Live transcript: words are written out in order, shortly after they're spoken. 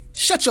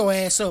Shut your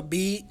ass up,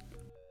 big. Too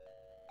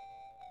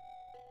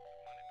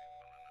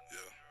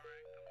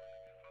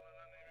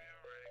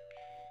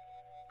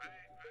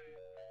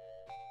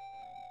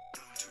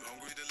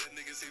hungry to let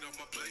niggas eat off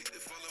my plate.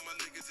 If all of my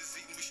niggas is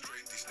eating me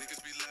straight, these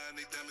niggas be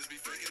lying, they diamonds be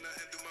faking. I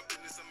handle my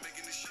business, I'm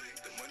making it shake.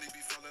 The money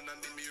be falling, I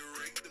need me a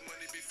rake. The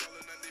money be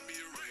falling, I need me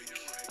a rake.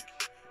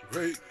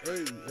 Hey.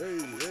 Too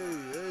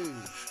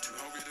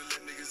hungry to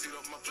let niggas eat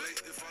off my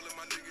plate. If all of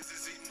my niggas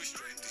is eating me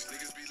straight, these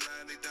niggas be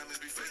lying, they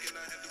diamonds be faking.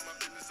 I handle my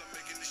business, I'm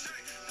making it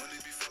shake.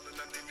 Money be falling,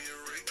 I need me a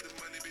rake. The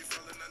money be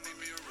falling, I need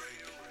me a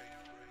rake.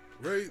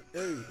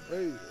 Hey.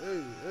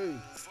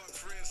 Fuck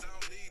friends, I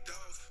don't need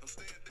dogs. I'm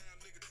staying down,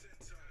 nigga, 10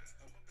 times.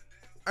 I'm up and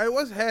down. Hey,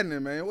 what's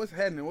happening, man? What's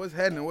happening?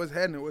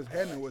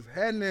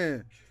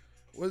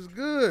 What's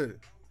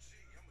good?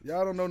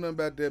 Y'all don't know nothing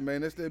about that,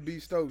 man. That's that B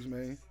Stokes,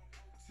 man.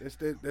 That's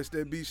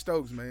that B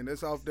Stokes, man.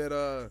 That's off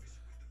that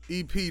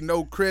EP,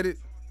 No Credit.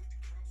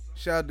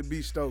 Shout out to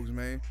B Stokes,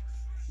 man.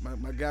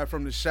 My guy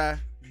from the Shy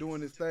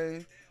doing his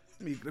thing.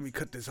 Let me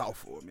cut this off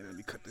for me. Let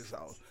me cut this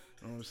off.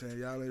 You know what I'm saying?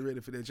 Y'all ain't ready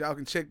for that. Y'all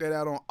can check that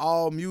out on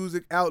all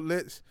music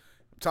outlets.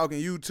 I'm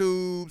talking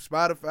YouTube,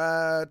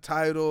 Spotify,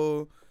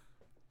 Tidal,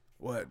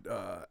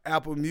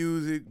 Apple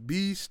Music,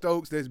 B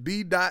Stokes. That's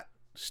B.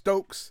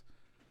 Stokes.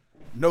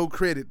 No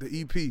Credit,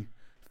 the EP.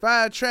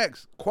 5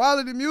 tracks.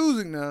 Quality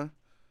music now.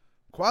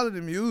 Quality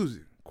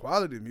music,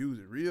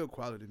 real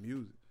quality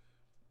music.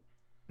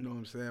 You know what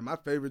I'm saying? My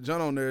favorite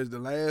joint on there is the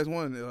last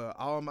one,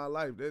 All My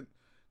Life. That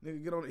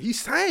nigga get on it.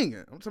 He's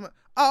singing. I'm talking about,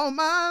 all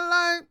my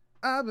life,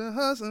 I've been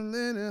hustling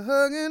and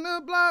hugging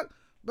the block,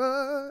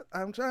 but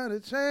I'm trying to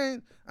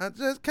change. I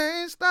just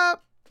can't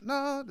stop.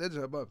 No, that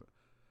joint bumping.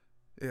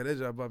 Yeah, that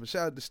joint bumping.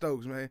 Shout out to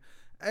Stokes, man.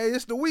 Hey,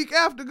 it's the week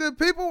after, good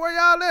people. Where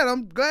y'all at?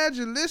 I'm glad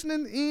you're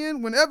listening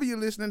in whenever you're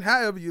listening,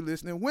 however you're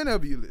listening,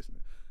 whenever you're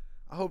listening.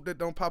 I hope that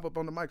don't pop up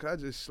on the mic. I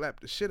just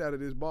slapped the shit out of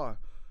this bar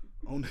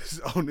on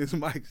this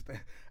mic stand.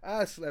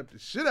 I slapped the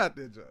shit out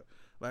that job.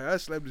 Like, I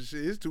slapped the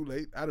shit. It's too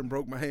late. I done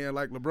broke my hand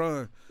like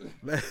LeBron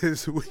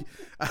last week.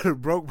 I done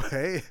broke my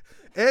hand.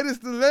 And it's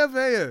the left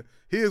hand.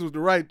 His was the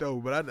right, though,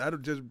 but I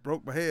done just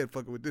broke my head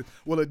fucking with this.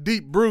 Well, a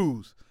deep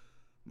bruise.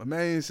 My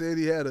man said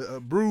he had a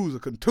bruise, a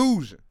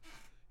contusion.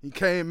 He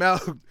came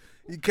out of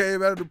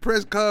the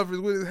press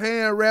conference with his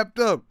hand wrapped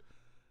up,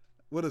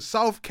 with a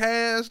soft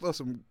cast or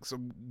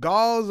some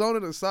gauze on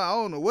it or something. I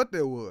don't know what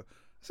that was. I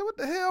said, what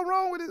the hell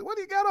wrong with it? What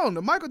do you got on?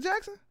 The Michael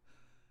Jackson?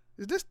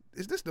 Is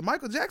this the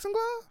Michael Jackson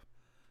glove?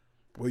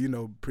 Well, you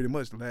know, pretty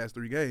much the last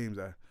 3 games,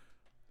 I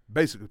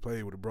basically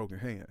played with a broken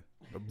hand.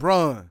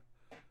 LeBron,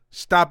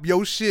 stop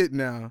your shit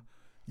now.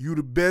 You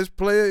the best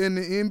player in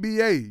the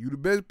NBA. You the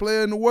best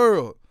player in the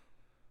world.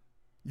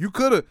 You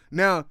could have.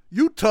 Now,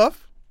 you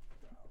tough,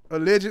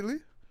 allegedly.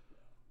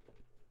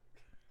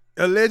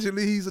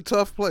 Allegedly, he's a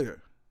tough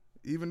player.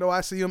 Even though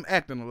I see him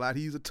acting a lot,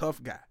 he's a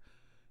tough guy.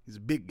 He's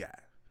a big guy.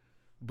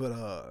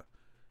 But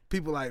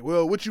people like,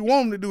 well, what you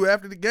want him to do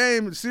after the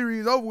game, the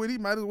series over with, he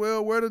might as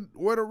well wear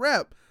the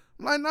wrap.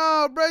 I'm like,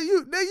 nah, bro,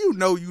 you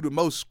know you the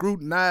most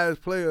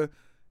scrutinized player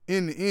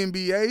in the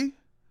NBA.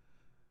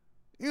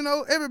 You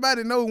know,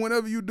 everybody know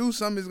whenever you do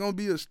something, it's going to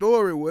be a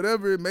story,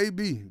 whatever it may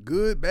be,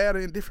 good, bad, or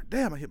indifferent.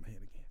 Damn, I hit my head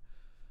again.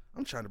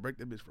 I'm trying to break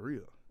that bitch for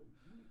real.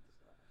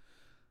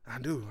 I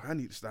do. I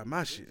need to stop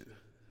my shit.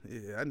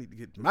 Yeah, I need to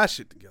get my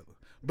shit together.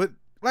 But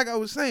like I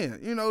was saying,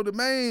 you know, the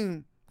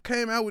man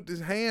came out with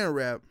this hand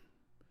wrap,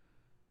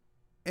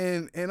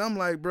 and I'm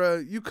like, bro,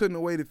 you couldn't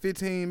have waited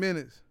 15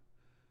 minutes.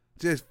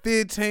 Just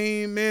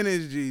 15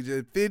 minutes, G.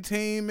 Just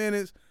 15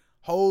 minutes.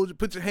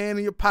 Put your hand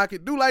in your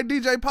pocket. Do like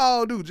DJ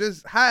Paul do.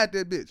 Just hide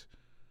that bitch.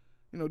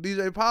 You know,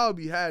 DJ Paul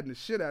be hiding the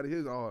shit out of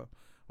his arm.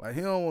 Like,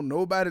 he don't want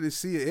nobody to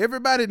see it.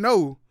 Everybody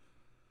know,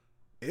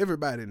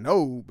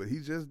 but he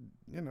just,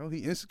 you know, he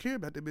insecure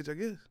about that bitch, I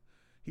guess.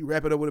 He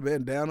wrap it up with a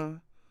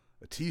bandana,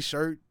 a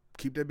T-shirt,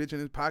 keep that bitch in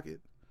his pocket.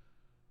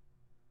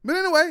 But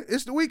anyway,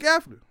 it's the week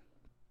after.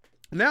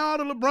 Now all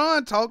the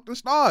LeBron talk done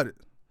started.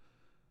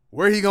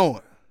 Where he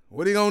going?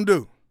 What he gonna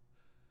do?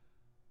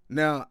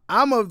 Now,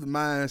 I'm of the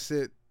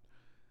mindset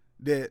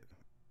that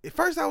at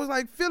first I was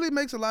like, Philly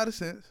makes a lot of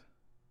sense.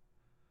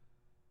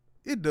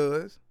 It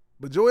does.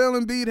 But Joel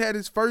Embiid had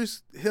his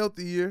first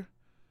healthy year.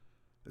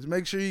 Let's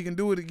make sure he can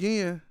do it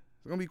again.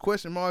 There's going to be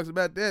question marks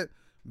about that.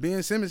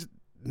 Ben Simmons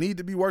need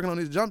to be working on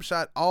his jump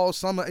shot all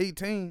summer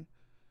 18.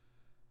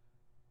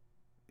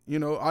 You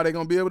know, are they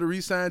going to be able to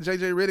re-sign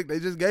J.J. Redick? They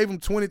just gave him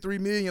 $23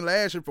 million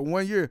last year for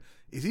 1 year.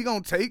 Is he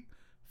going to take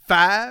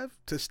 5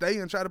 to stay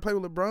and try to play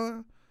with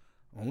LeBron?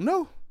 I don't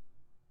know.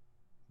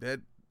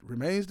 That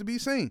remains to be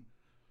seen.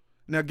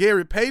 Now,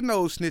 Gary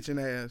Payton's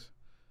snitching ass,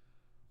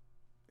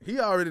 he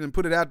already done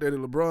put it out there that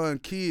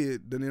LeBron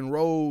kid done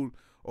enrolled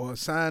or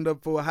signed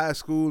up for a high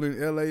school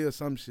in L.A. or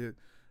some shit.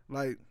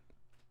 Like,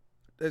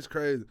 that's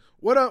crazy.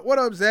 What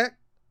up, Zach?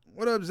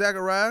 What up,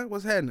 Zachariah?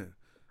 What's happening?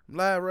 I'm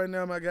live right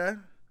now, my guy.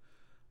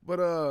 But,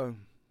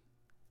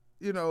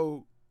 you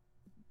know,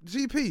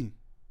 GP,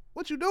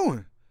 what you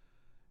doing?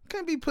 You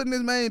can't be putting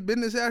this man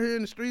business out here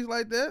in the streets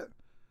like that.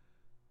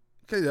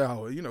 Okay,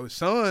 you know, his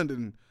son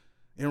done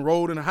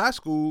enrolled in a high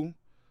school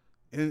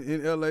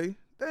in LA.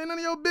 They ain't none of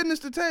your business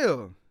to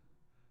tell.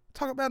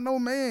 Talk about no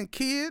man,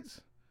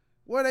 kids.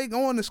 Where they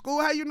going to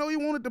school? How you know you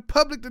wanted the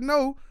public to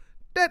know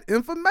that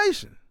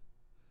information?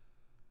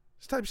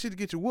 This type of shit to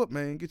get you whooped,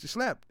 man. Get you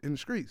slapped in the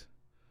streets.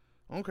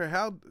 I don't care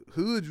how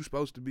hood you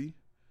supposed to be.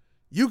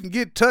 You can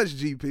get touched,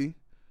 GP.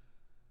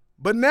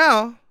 But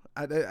now,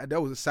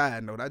 that was a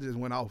side note. I just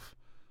went off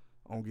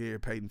on Gary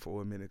Payton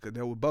for a minute because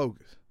that was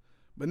bogus.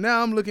 But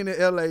now I'm looking at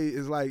LA.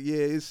 It's like,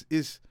 yeah,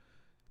 it's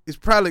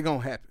probably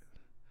gonna happen.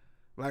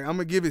 Like, I'm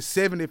gonna give it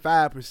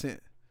 75%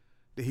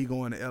 that he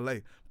going to LA.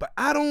 But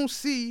I don't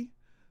see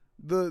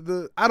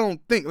I don't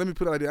think, let me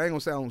put it like that. I ain't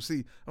gonna say I don't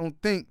see. I don't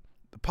think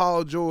the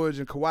Paul George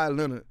and Kawhi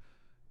Leonard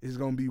is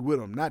gonna be with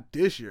him. Not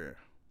this year.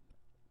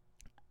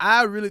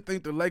 I really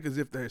think the Lakers,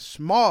 if they're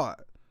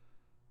smart,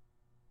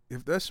 you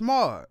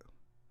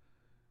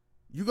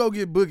go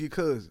get Boogie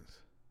Cousins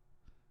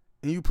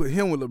and you put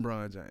him with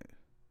LeBron James.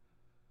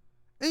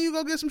 And you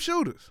go get some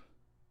shooters.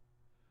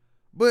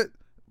 But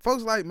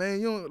folks like,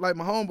 man, you don't, like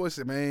my homeboy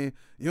said, man,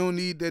 you don't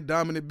need that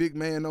dominant big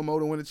man no more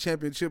to win a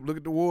championship. Look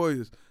at the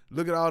Warriors.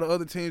 Look at all the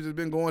other teams that's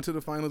been going to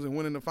the finals and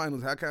winning the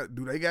finals.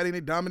 Do they got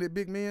any dominant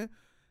big men?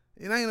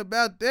 It ain't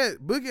about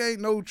that. Boogie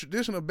ain't no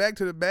traditional back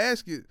to the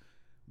basket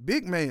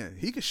big man.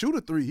 He can shoot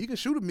a three. He can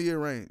shoot a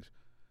mid-range.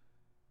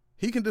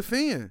 He can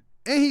defend.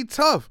 And he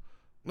tough.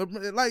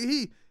 Like,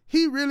 he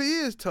really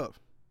is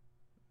tough.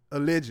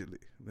 Allegedly.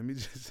 Let me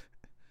just...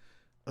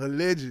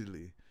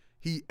 Allegedly.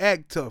 He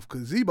act tough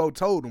because Zebo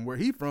told him where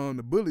he from,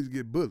 the bullies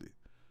get bullied.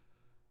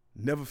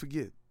 Never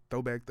forget.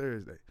 Throwback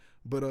Thursday.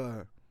 But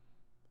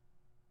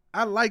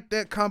I like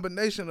that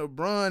combination of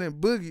Bron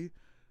and Boogie.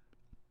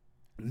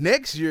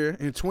 Next year,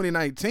 in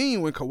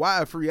 2019, when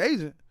Kawhi a free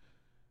agent,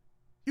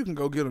 you can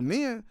go get him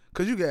then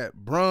because you got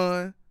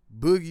Bron,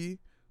 Boogie,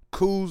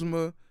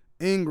 Kuzma,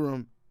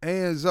 Ingram,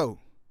 and Zoe.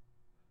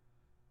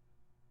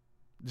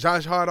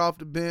 Josh Hart off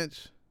the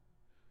bench.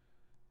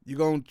 You're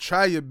going to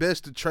try your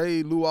best to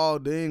trade Luol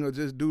Deng or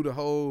just do the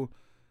whole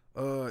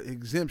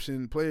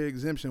exemption, player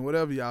exemption,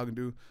 whatever y'all can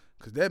do.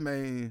 Because that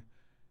man,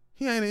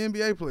 he ain't an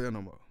NBA player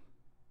no more.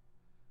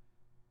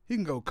 He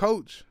can go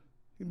coach.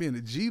 He can be in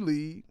the G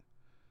League.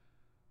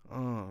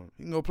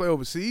 He can go play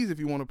overseas if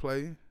you want to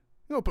play.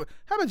 How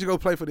about you go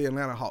play for the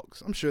Atlanta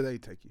Hawks? I'm sure they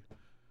take you.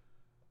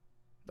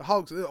 The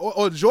Hawks,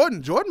 or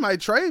Jordan. Jordan might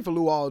trade for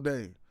Luol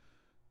Deng.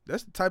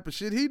 That's the type of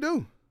shit he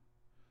do.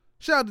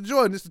 Shout out to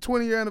Jordan. It's the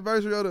 20-year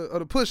anniversary of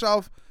the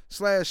push-off /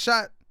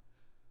 shot.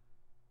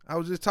 I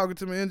was just talking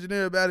to my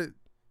engineer about it.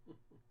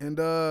 And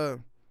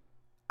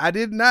I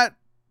did not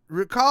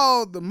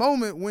recall the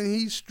moment when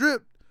he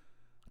stripped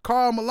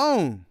Karl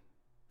Malone.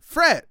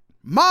 Frat.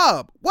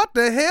 Mob. What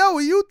the hell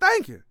were you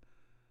thinking?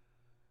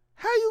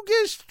 How you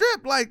get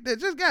stripped like that?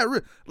 Just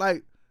got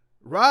like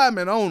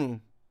Rodman on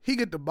him. He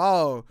get the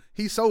ball.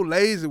 He's so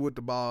lazy with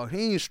the ball.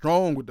 He ain't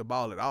strong with the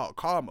ball at all.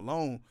 Karl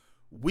Malone,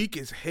 weak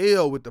as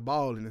hell with the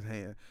ball in his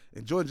hand.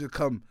 And Jordan just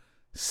come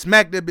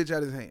smack that bitch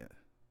out of his hand.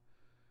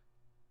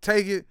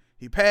 Take it.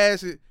 He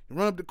pass it. He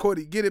run up the court.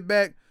 He get it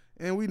back.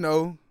 And we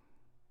know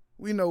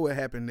what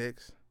happened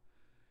next.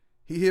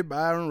 He hit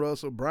Brian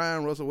Russell,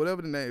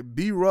 whatever the name,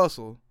 B.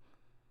 Russell,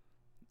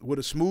 with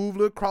a smooth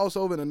little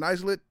crossover and a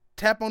nice little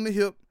tap on the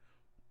hip.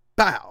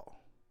 Bow.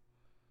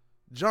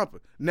 Jumper.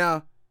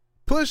 Now,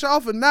 push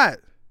off or not,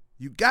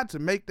 you got to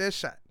make that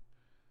shot.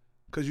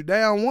 Because you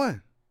down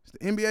one. It's the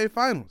NBA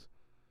Finals.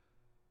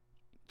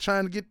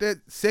 Trying to get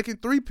that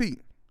second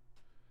three-peat.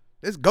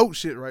 That's GOAT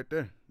shit right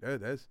there.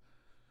 That's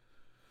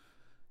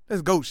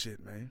GOAT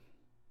shit, man.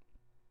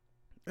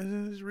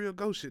 It's real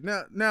GOAT shit.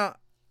 Now,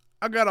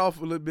 I got off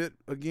a little bit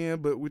again,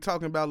 but we're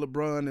talking about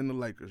LeBron and the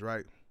Lakers,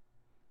 right?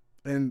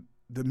 And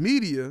the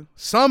media,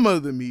 some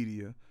of the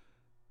media,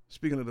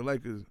 speaking of the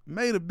Lakers,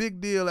 made a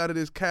big deal out of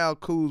this Kyle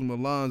Kuzma,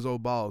 Lonzo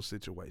Ball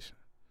situation.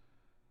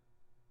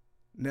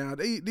 Now,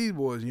 these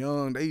boys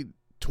young. They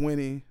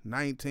 20,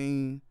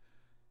 19,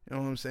 you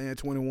know what I'm saying,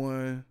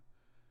 21,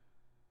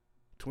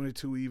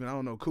 22 even. I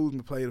don't know.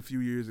 Kuzma played a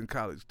few years in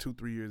college,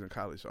 2-3 years in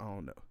college, so I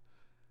don't know.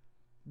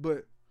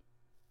 But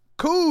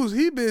Kuz,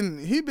 he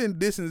been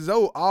dissing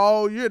Zoe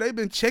all year. They've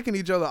been checking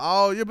each other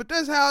all year, but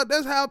that's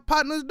how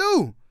partners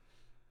do.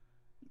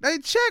 They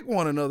check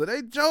one another.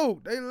 They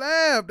joke. They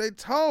laugh. They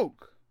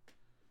talk.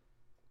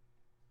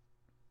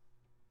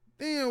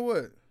 Then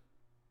what?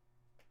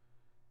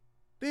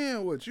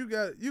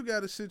 You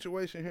got a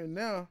situation here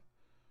now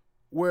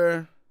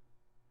where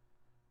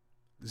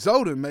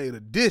Zoden made a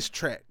diss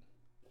track.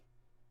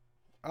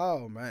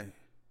 Oh, man.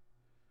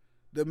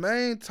 The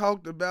man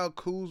talked about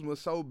Kuzma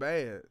so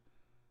bad.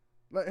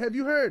 Like, have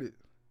you heard it?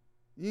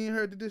 You ain't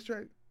heard the diss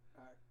track?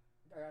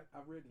 I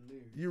read the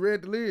lyrics. You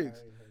read the lyrics?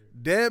 I ain't heard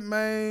it. That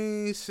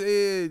man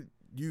said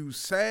you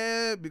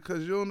sad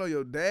because you don't know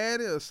your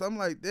daddy or something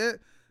like that.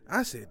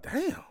 I said,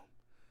 damn.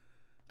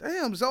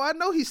 So I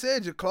know he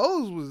said your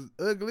clothes was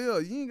ugly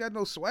or you ain't got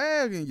no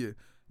swag and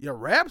your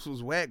raps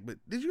was whack, but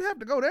did you have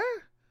to go there?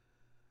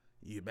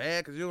 You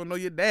mad because you don't know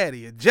your daddy.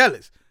 You're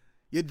jealous.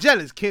 You're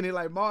jealous, Kenny,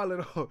 like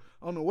Marlon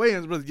on the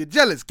Wayans brothers. You're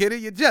jealous, Kenny.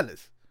 You're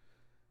jealous.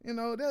 You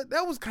know,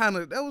 that was kind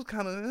of,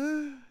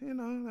 you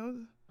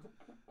know,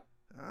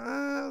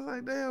 I was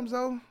like, damn,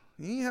 so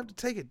you ain't have to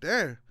take it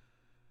there.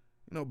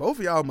 You know, both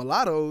of y'all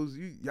mulattoes,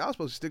 y'all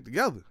supposed to stick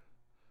together.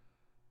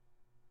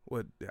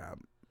 What,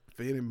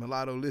 for any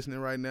mulatto listening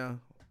right now,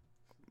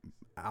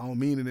 I don't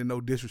mean it in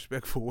no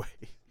disrespectful way.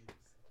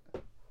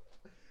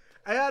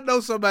 Hey, I know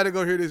somebody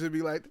gonna hear this and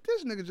be like,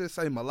 this nigga just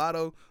say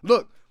mulatto.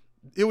 Look,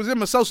 it was in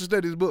my social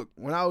studies book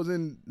when I was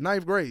in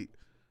 9th grade.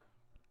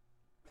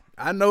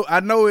 I know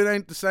it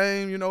ain't the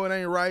same, you know, it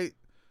ain't right.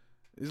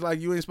 It's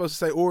like you ain't supposed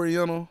to say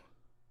Oriental.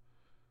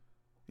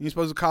 You ain't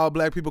supposed to call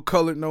black people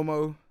colored no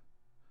more.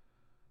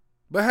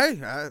 But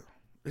hey,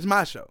 it's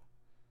my show.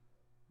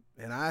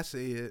 And I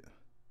said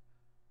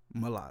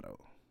mulatto.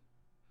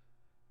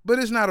 But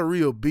it's not a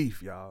real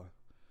beef, y'all.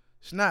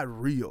 It's not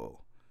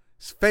real.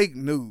 It's fake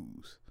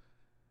news.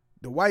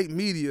 The white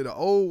media, the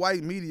old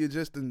white media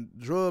just done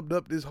drubbed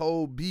up this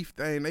whole beef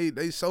thing.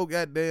 They so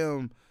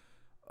goddamn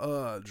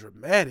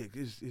dramatic.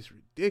 It's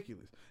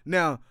ridiculous.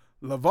 Now,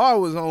 LeVar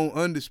was on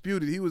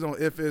Undisputed. He was on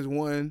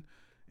FS1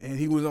 and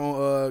he was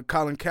on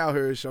Colin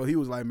Cowherd's show. He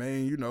was like,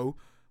 man, you know,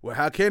 well,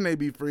 how can they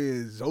be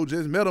friends? Zoe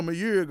just met him a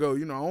year ago.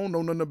 You know, I don't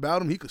know nothing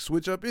about him. He could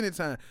switch up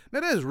anytime. Now,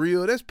 that's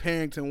real. That's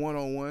parenting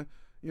 101.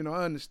 You know,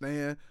 I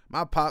understand.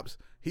 My pops,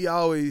 he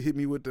always hit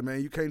me with the,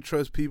 man, you can't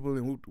trust people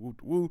and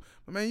woo.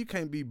 But, man, you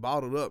can't be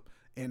bottled up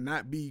and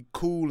not be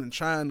cool and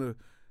trying to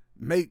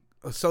make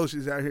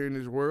associates out here in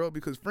this world,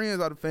 because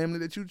friends are the family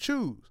that you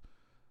choose.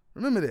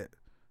 Remember that.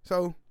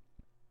 So,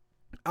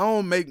 I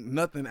don't make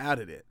nothing out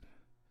of that.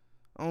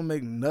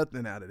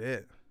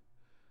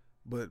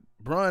 But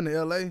Bron to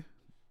L.A.,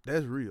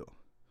 that's real.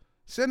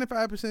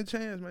 75%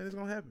 chance, man, it's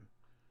going to happen.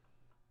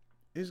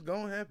 It's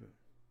going to happen.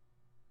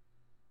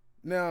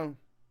 Now,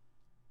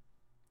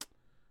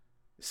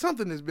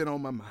 something that's been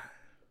on my mind.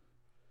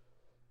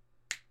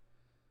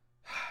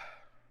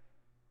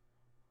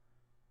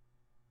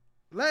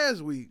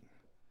 Last week,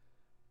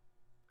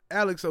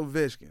 Alex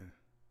Ovechkin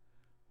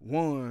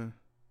won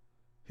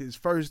his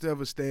first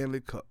ever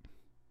Stanley Cup.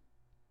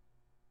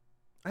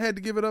 I had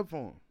to give it up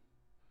for him.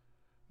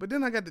 But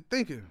then I got to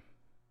thinking,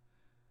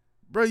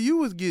 bro, you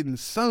was getting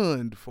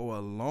sunned for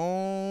a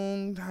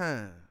long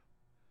time.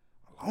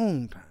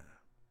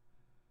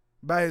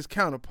 By his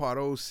counterpart,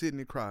 old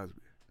Sidney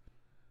Crosby.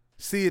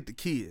 Sid the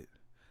Kid.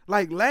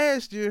 Like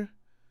last year,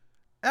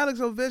 Alex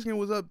Ovechkin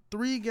was up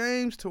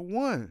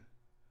 3-1.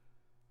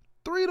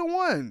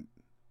 3-1.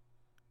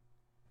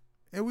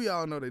 And we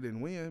all know they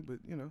didn't win, but,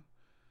 you know,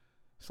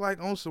 it's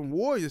like on some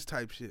Warriors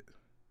type shit.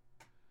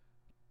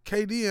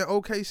 KD and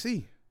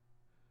OKC.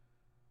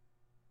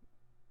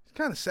 It's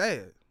kind of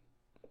sad.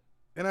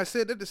 And I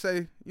said that to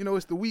say, you know,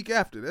 it's the week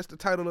after. That's the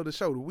title of the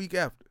show, the week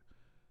after.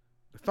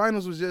 The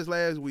finals was just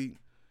last week.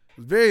 It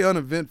was very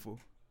uneventful.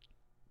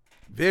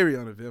 Very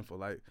uneventful.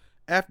 Like,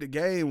 after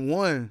game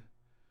 1,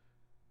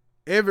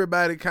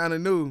 everybody kind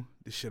of knew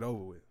this shit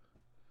over with.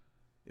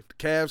 If the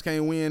Cavs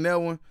can't win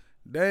that one,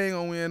 they ain't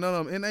gonna win none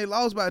of them. And they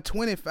lost by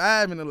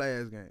 25 in the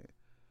last game.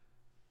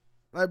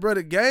 Like, bro,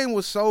 the game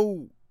was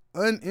so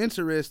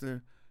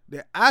uninteresting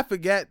that I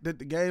forgot that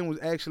the game was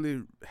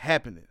actually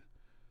happening.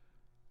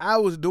 I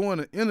was doing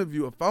an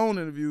interview, a phone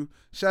interview.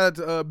 Shout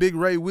out to Big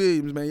Ray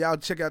Williams, man. Y'all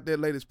check out that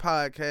latest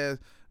podcast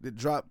that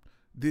dropped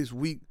this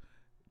week.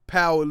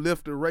 Power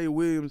lifter Ray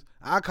Williams.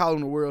 I call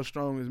him the world's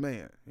strongest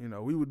man. You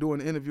know, we were doing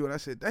an interview and I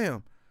said,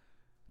 damn,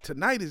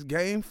 tonight is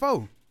game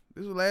 4.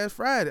 This was last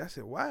Friday. I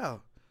said,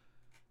 wow.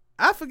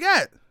 I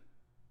forgot.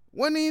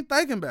 Wasn't even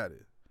thinking about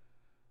it.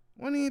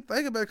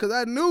 Because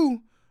I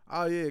knew,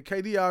 oh yeah,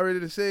 KD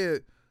already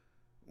said,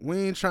 we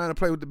ain't trying to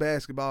play with the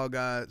basketball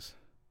gods.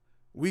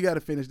 We got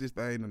to finish this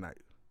thing tonight.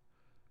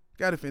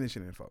 Got to finish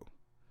it in 4.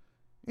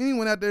 And he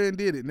went out there and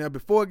did it. Now,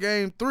 before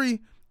game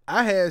 3,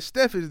 I had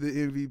Steph as the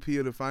MVP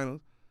of the finals.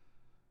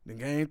 Then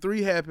game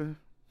 3 happened.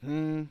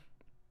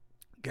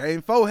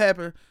 Game 4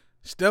 happened.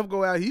 Steph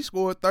go out. He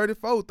scored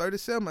 34,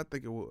 37, I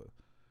think it was.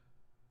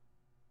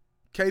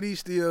 KD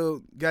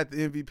still got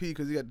the MVP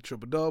because he got the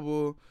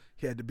triple-double.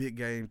 He had the big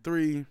game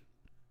 3.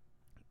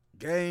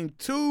 Game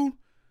 2.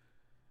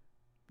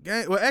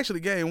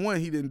 Game 1,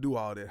 he didn't do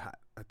all that hot.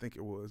 I think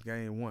it was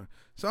game 1.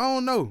 So I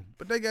don't know.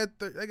 But they got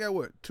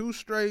what? 2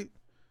 straight.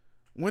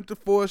 Went to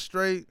 4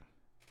 straight.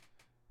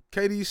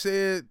 KD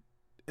said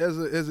as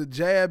a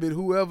jab at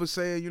whoever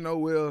saying, you know,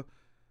 well,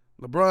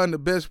 LeBron the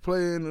best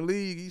player in the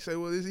league. He said,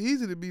 well, it's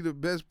easy to be the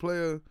best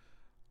player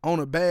on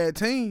a bad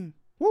team.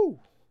 Woo.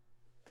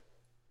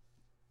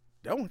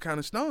 That one kind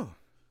of stung.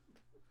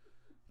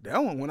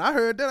 That one, when I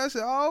heard that, I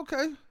said, oh,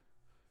 okay.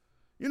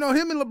 You know,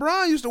 him and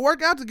LeBron used to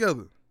work out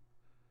together.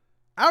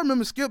 I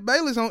remember Skip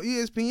Bayless on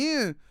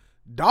ESPN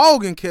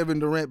dogging Kevin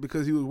Durant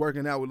because he was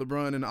working out with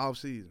LeBron in the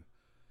offseason.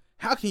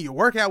 How can you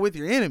work out with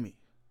your enemy?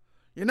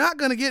 You're not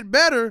going to get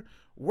better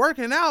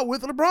working out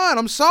with LeBron.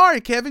 I'm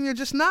sorry, Kevin, you're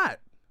just not.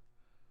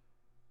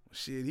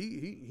 Shit,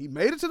 he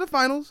made it to the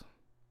finals,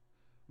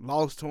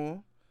 lost to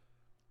him,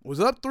 was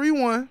up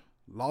 3-1,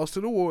 lost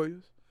to the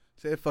Warriors,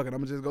 said, fuck it,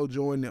 I'm going to just go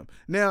join them.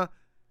 Now,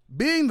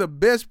 being the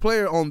best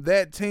player on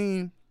that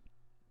team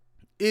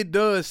it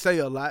does say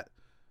a lot.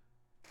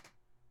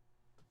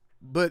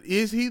 But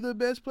is he the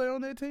best player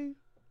on that team?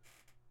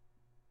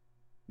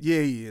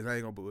 Yeah, he is. I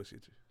ain't gonna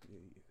bullshit you. Yeah,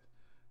 he is.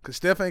 Cause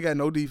Steph ain't got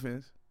no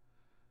defense.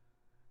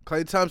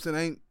 Klay Thompson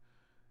ain't,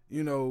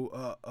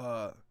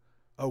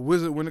 a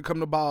wizard when it come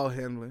to ball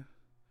handling.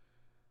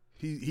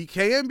 He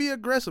can be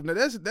aggressive. Now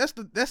that's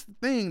the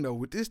thing though.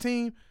 With this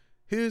team,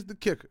 here's the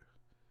kicker.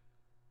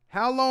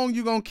 How long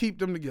you gonna keep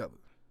them together?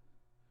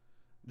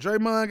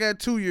 Draymond got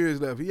 2 years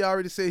left. He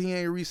already said he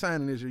ain't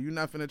re-signing this year. You're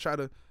not finna try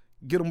to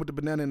get him with the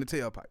banana in the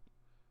tailpipe.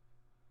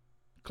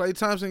 Klay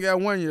Thompson got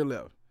 1 year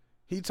left.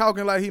 He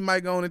talking like he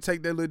might go on and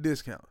take that little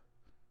discount.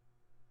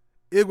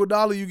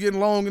 Iguodala, you getting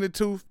long in the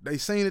tooth. They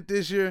seen it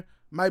this year.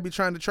 Might be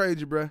trying to trade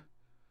you, bruh.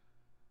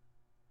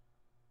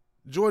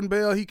 Jordan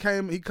Bell, he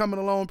coming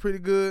along pretty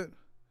good.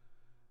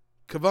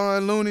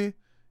 Kevon Looney,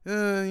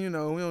 we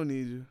don't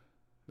need you.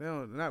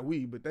 Not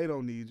we, but they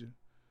don't need you.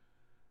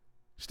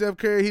 Steph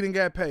Curry, he done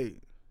got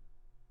paid.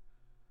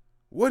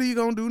 What are you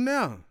going to do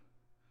now?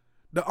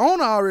 The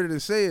owner already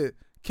done said,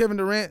 Kevin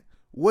Durant,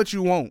 what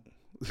you want?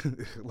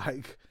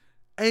 Like,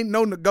 ain't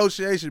no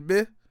negotiation,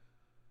 bitch.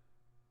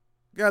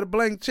 Got a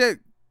blank check.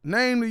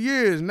 Name the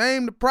years.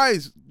 Name the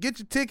price. Get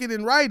your ticket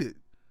and write it.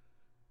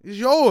 It's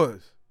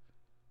yours.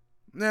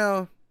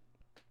 Now,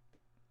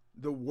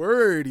 the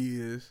word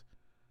is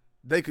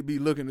they could be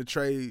looking to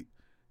trade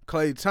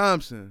Klay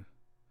Thompson,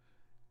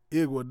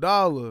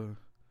 Iguodala,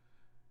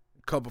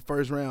 a couple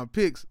first-round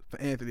picks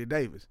for Anthony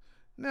Davis.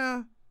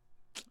 Now,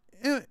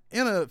 in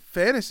a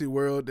fantasy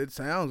world, that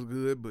sounds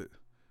good, but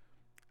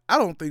I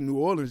don't think New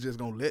Orleans just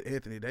going to let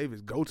Anthony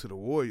Davis go to the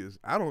Warriors.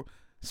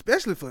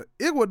 Especially for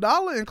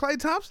Iguodala and Klay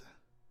Thompson.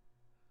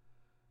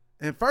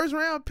 And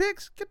first-round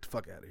picks, get the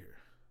fuck out of here.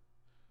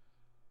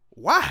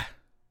 Why?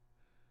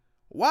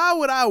 Why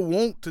would I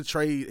want to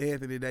trade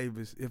Anthony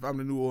Davis if I'm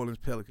the New Orleans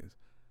Pelicans?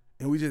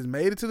 And we just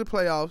made it to the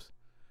playoffs.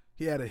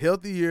 He had a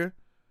healthy year.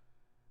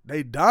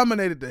 They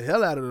dominated the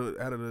hell out of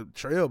the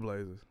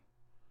Trailblazers.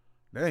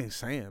 That ain't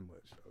saying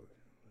much,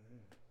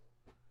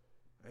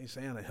 though. Ain't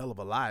saying a hell of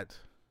a lot.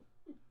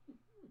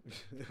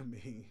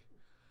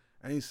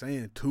 I ain't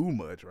saying too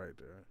much right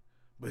there.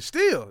 But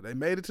still, they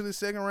made it to the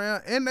second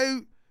round, and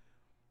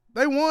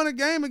they won a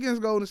game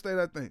against Golden State,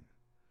 I think.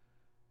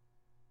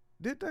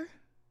 Did they?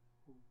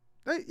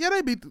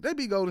 They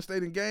beat Golden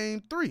State in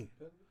game 3.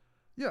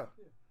 Yeah.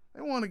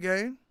 They won a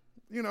game.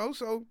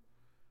 So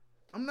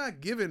I'm not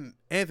giving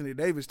Anthony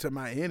Davis to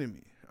my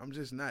enemy. I'm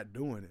just not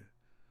doing it.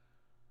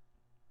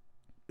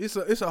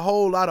 It's a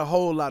whole lot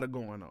of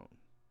going on.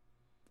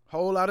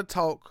 Whole lot of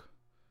talk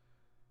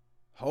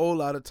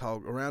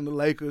around the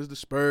Lakers, the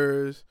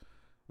Spurs.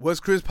 What's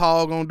Chris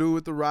Paul gonna do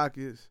with the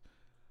Rockets?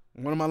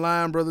 One of my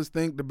line brothers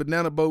think the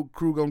Banana Boat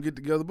crew gonna get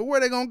together, but where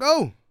they gonna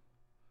go?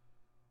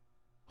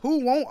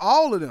 Who want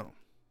all of them?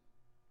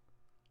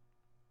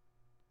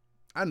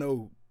 I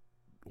know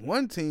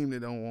one team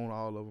that don't want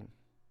all of them.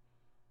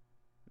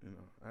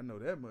 I know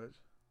that much.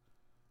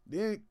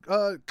 Then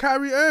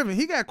Kyrie Irving,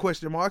 he got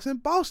question marks in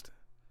Boston.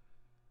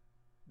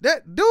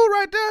 That dude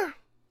right there,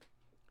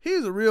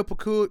 he's a real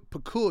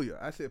peculiar.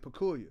 I said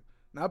peculiar.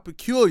 Not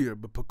peculiar,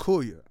 but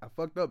peculiar. I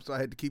fucked up, so I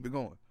had to keep it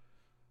going.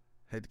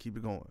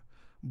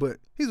 But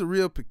he's a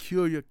real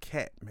peculiar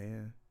cat,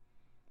 man.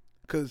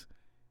 Because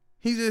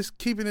he's just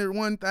keeping it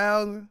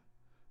 1,000.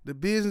 The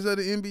business of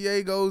the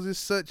NBA goes as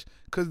such,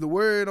 because the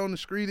word on the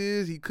street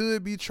is he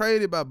could be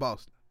traded by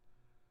Boston.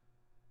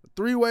 A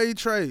 3-way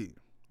trade.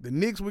 The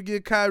Knicks would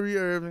get Kyrie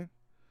Irving.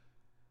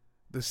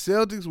 The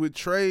Celtics would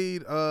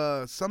trade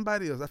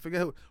somebody else. I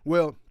forget who.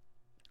 Well,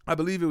 I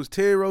believe it was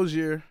Terry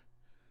Rozier,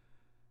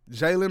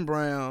 Jaylen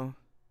Brown,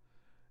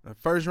 a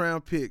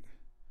first-round pick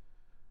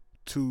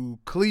to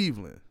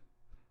Cleveland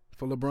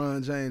for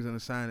LeBron James in a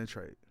sign and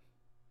trade.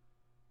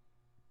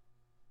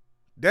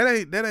 That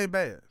ain't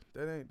bad.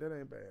 That ain't bad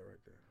right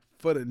there.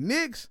 For the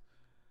Knicks,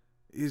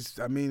 it's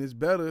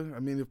better.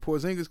 If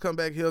Porzingis come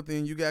back healthy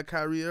and you got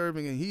Kyrie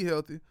Irving and he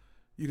healthy,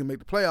 you can make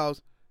the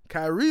playoffs.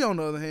 Kyrie, on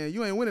the other hand,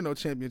 you ain't winning no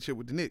championship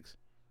with the Knicks.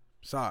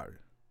 Sorry.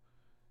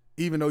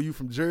 Even though you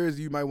from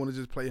Jersey, you might want to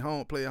just play at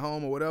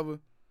home or whatever.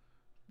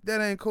 That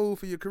ain't cool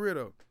for your career,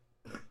 though.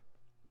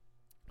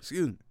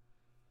 Excuse me.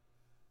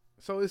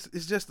 So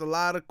it's just a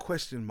lot of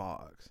question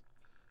marks.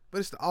 But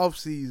it's the off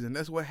season.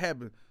 That's what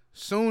happened.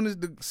 Soon as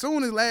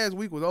last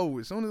week was over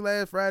with, soon as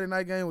last Friday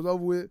night game was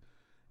over with,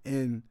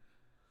 and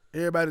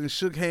everybody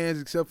shook hands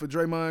except for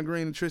Draymond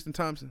Green and Tristan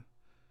Thompson,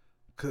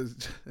 because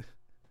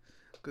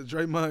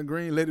Draymond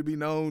Green let it be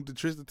known to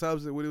Tristan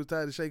Thompson when it was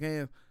time to shake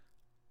hands,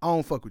 I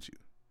don't fuck with you.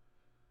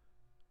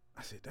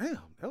 I said, damn,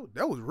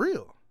 that was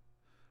real.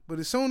 But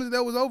as soon as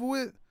that was over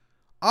with,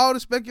 all the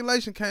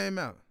speculation came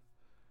out.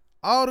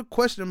 All the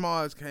question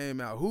marks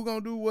came out. Who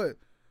gonna do what?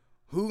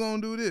 Who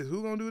gonna do this?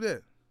 Who gonna do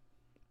that?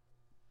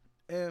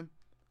 And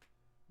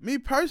me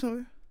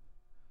personally,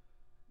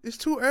 it's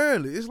too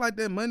early. It's like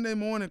that Monday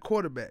morning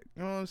quarterback.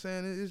 You know what I'm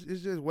saying?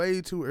 It's just way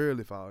too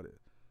early for all that.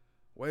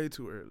 Way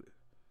too early.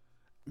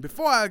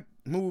 Before I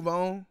move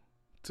on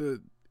to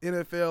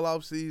NFL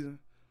offseason,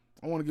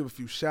 I want to give a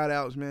few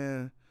shout-outs,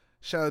 man.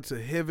 Shout out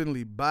to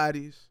Heavenly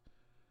Bodies.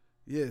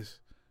 Yes,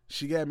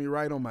 she got me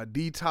right on my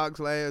detox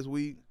last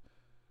week.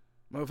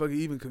 Motherfucker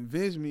even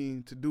convinced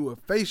me to do a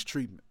face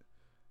treatment.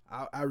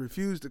 I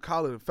refused to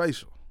call it a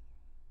facial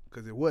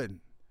because it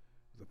wasn't.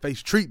 It was a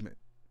face treatment.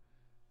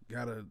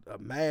 Got a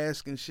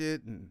mask and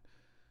shit, and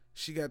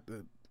she got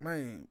the,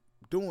 man,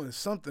 doing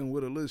something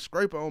with a little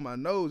scraper on my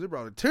nose. It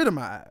brought a tear to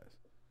my eyes.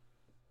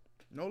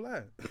 No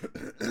lie.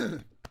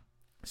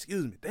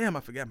 Excuse me. Damn, I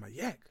forgot my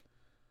yak.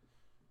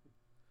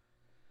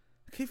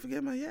 I keep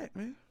forgetting my yak,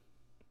 man.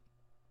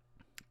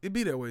 It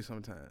be that way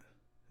sometimes.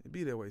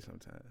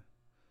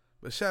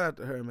 But shout out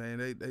to her,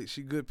 man.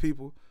 She good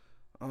people.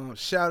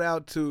 Shout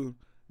out to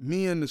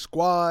me and the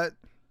squad.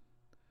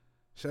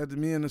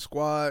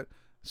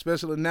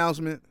 Special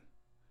announcement.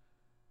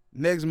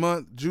 Next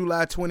month,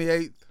 July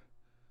 28th,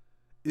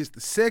 is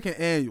the second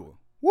annual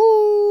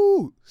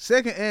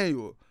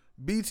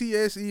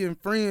BTSE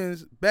and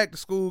Friends back to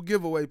school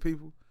giveaway,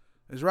 people.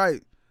 That's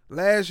right.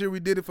 Last year we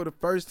did it for the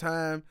first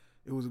time.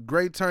 It was a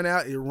great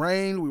turnout. It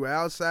rained. We were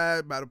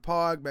outside by the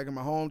park back in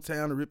my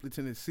hometown of Ripley,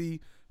 Tennessee.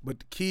 But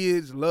the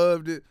kids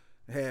loved it.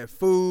 They had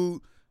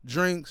food,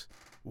 drinks,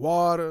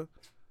 water,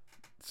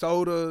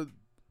 soda,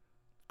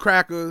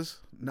 crackers.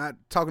 Not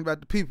talking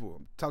about the people.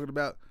 I'm talking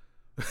about...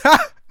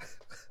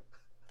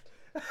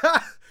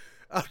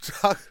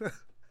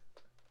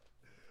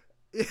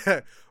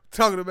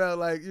 talking about,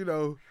 like, you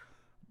know...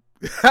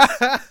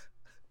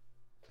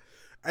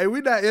 Hey, we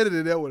not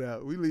editing that one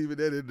out. We leaving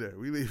that in there.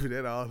 We leaving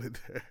that all in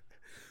there.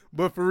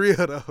 But for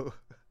real though,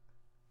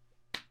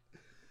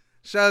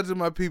 shout out to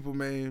my people,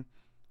 man.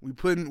 We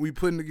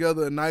putting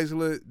together a nice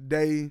little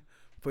day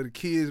for the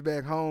kids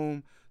back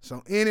home.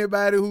 So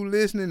anybody who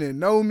listening and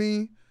know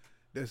me,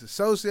 that's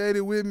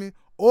associated with me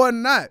or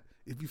not,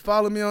 if you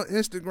follow me on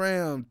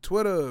Instagram,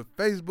 Twitter,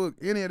 Facebook,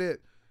 any of that,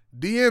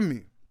 DM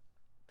me.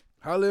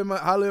 Holla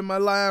at my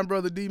lion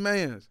brother D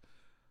Mans.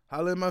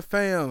 Holla at my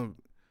fam,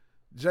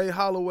 Jay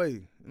Holloway.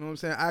 You know what I'm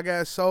saying? I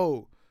Got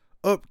Soul,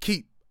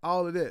 Upkeep,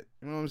 all of that.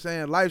 You know what I'm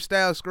saying?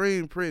 Lifestyle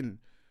screen printing,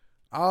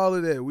 all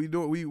of that. We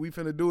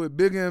finna do it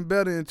bigger and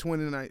better in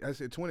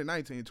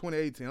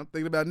 2018. I'm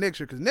thinking about next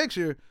year, because next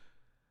year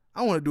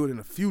I want to do it in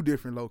a few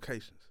different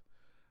locations.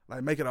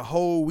 Like make it a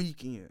whole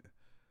weekend.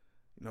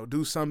 You know,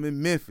 do something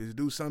in Memphis,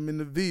 do something in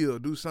the Ville,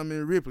 do something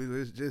in Ripley.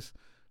 Let's just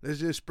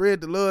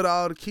spread the love to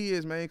all the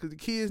kids, man, because the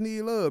kids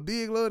need love.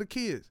 Big love to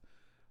kids.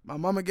 My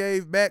mama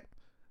gave back,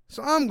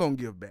 so I'm going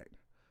to give back.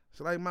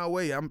 It's like my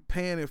way. I'm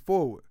paying it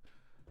forward.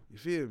 You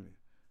feel me?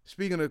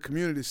 Speaking of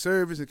community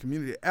service and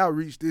community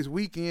outreach, this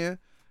weekend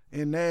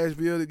in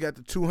Nashville, they got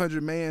the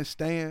 200-man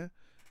stand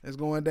that's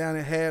going down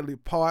in Hadley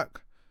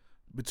Park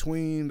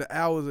between the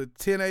hours of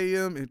 10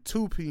 a.m. and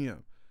 2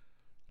 p.m.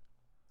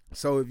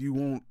 So if you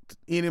want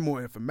any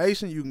more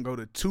information, you can go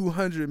to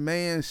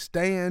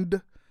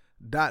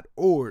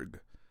 200manstand.org.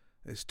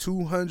 It's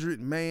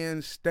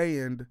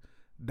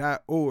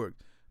 200manstand.org.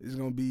 It's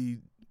going to be,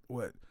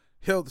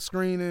 health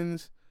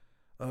screenings,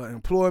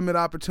 employment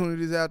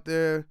opportunities out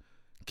there.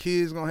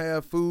 Kids going to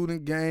have food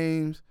and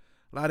games,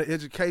 a lot of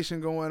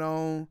education going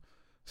on.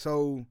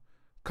 So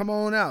come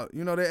on out.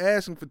 You know, they're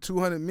asking for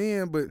 200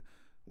 men, but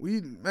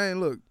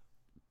look,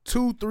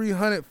 200,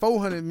 300,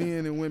 400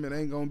 men and women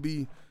ain't going to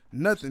be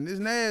nothing. This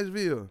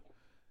Nashville.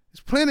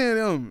 There's plenty of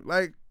them.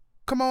 Like,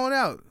 come on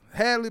out.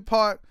 Hadley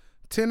Park,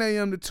 10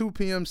 a.m. to 2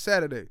 p.m.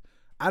 Saturday.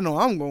 I know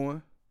I'm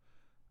going.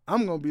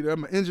 I'm going to be there.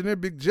 My engineer,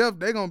 Big Jeff,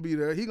 they going to be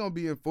there. He going to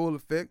be in full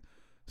effect.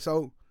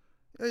 So,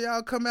 yeah,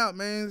 y'all come out,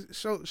 man.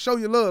 Show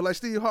your love. Like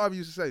Steve Harvey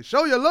used to say,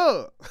 show your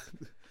love.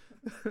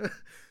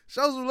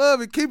 Show some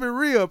love and keep it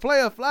real.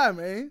 Play or fly,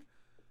 man.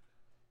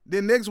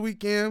 Then next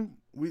weekend,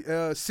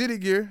 City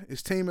Gear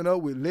is teaming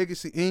up with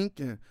Legacy Inc.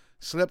 and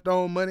Slept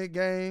On Money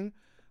Gang.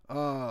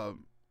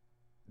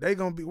 They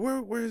going to be,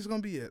 where is it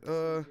going to be at?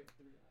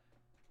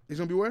 It's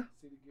going to be where?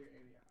 City Gear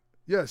Antioch.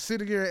 Yeah,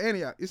 City Gear in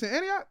Antioch. It's in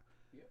Antioch?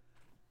 Yep.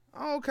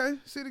 Oh, okay.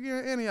 City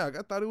Gear in Antioch.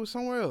 I thought it was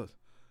somewhere else.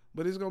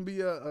 But it's going to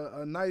be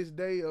a nice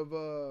day of,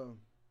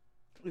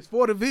 it's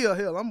for the Ville.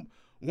 Hell, I'm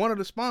one of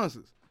the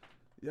sponsors.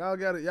 Y'all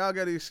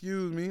gotta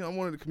excuse me. I'm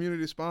one of the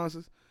community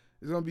sponsors.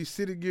 It's going to be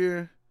City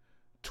Gear,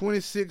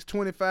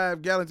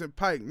 2625 Gallatin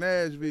Pike,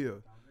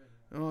 Nashville.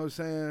 You know what I'm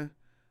saying?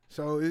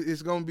 So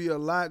it's going to be a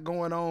lot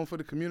going on for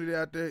the community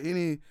out there.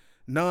 Any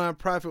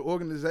non-profit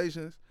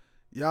organizations,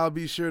 y'all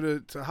be sure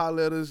to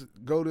holler at us.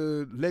 Go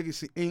to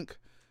Legacy Inc.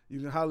 You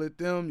can holler at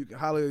them. You can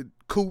holler at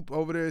Coop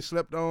over there,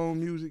 Slept On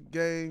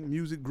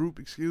Music Group,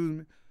 excuse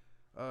me.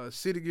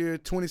 City Gear,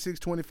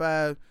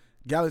 2625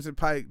 Gallatin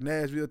Pike,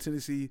 Nashville,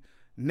 Tennessee.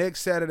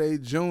 Next Saturday,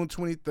 June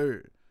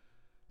 23rd.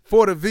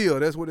 For the Ville,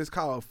 that's what it's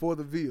called, For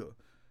the Ville.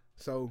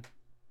 So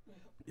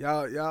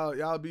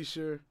y'all be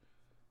sure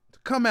to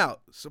come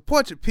out,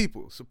 support your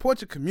people,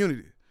 support your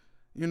community.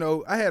 You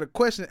know, I had a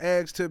question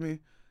asked to me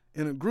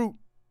in a group,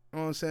 you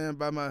know what I'm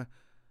saying,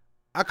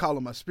 I call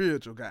him my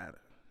spiritual guide.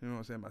 You know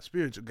what I'm saying, my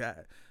spiritual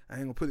guide. I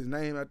ain't gonna put his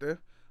name out there,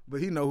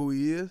 but he know who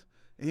he is.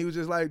 And he was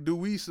just like, do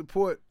we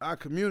support our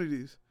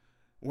communities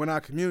when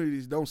our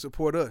communities don't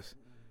support us?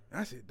 And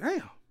I said,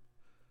 damn,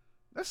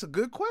 that's a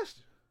good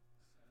question.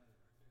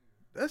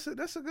 That's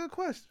a good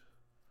question.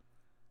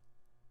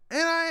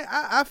 And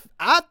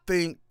I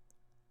think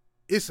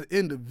it's an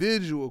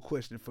individual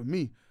question for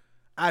me.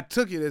 I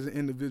took it as an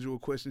individual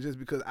question just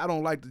because I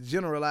don't like to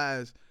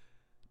generalize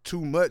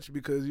too much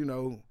because, you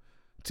know,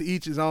 to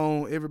each his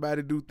own,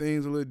 everybody do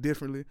things a little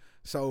differently.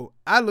 So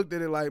I looked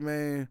at it like,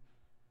 man,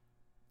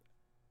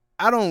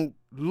 I don't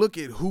look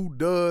at who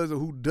does or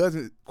who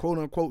doesn't, quote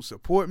unquote,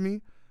 support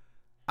me.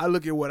 I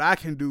look at what I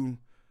can do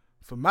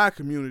for my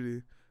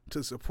community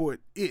to support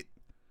it.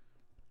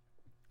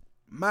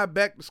 My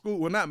back to school,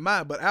 well, not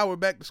my, but our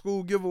back to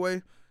school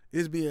giveaway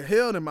is being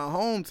held in my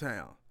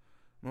hometown.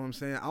 You know what I'm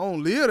saying? I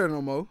don't live there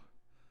no more,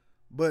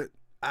 but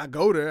I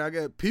go there. I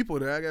got people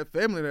there. I got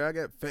family there. I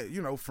got,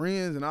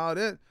 friends and all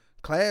that,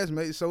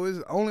 classmates. So it's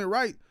only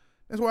right.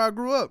 That's where I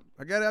grew up.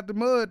 I got out the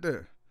mud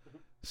there.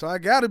 So I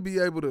got to be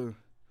able to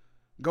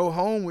go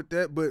home with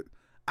that, but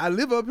I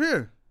live up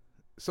here.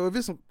 So if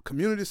it's some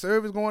community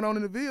service going on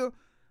in the Ville,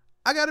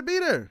 I got to be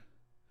there.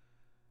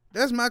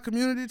 That's my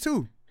community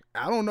too.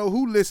 I don't know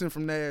who listened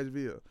from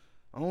Nashville.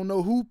 I don't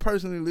know who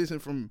personally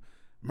listened from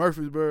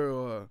Murfreesboro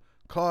or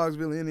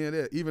Clarksville, any of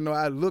that, even though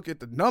I look at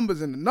the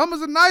numbers, and the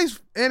numbers are nice,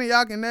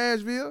 Antioch and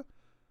Nashville,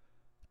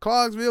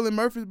 Clarksville and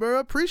Murfreesboro.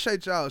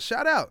 Appreciate y'all.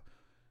 Shout out.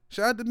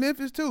 Shout out to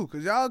Memphis too,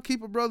 because y'all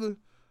keep a brother, you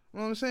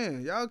know what I'm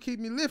saying? Y'all keep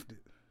me lifted.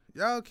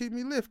 Y'all keep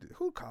me lifted.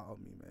 Who called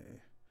me,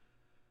 man?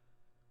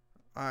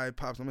 All right,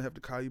 Pops, I'm going to have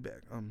to call you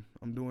back. I'm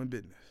doing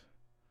business.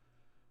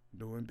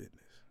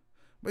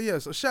 But yeah,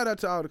 so shout out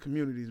to all the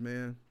communities,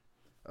 man.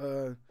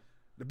 The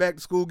back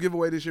to school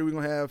giveaway this year, we're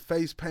going to have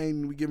face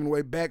painting. We're giving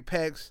away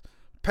backpacks,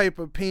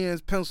 paper,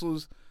 pens,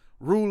 pencils,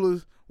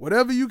 rulers.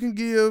 Whatever you can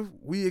give,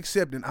 we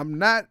accepting.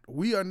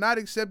 We are not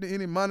accepting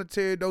any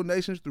monetary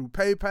donations through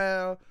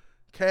PayPal,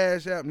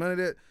 Cash App, none of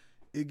that.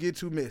 It get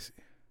too messy.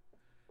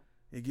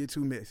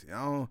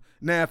 Now,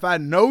 if I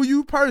know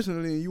you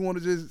personally and you want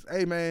to just,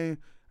 hey, man,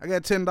 I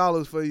got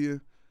 $10 for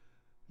you,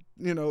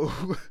 you know,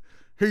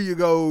 here you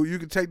go. You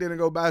can take that and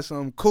go buy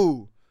something.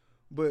 Cool.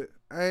 But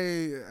I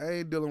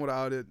ain't dealing with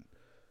all that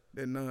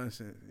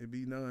nonsense. It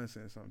be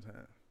nonsense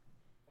sometimes.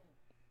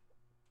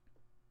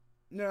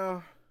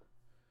 Now,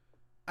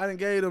 I done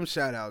gave them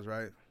shout-outs,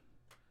 right?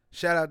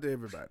 Shout out to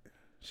everybody.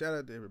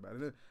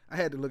 Then I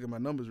had to look at my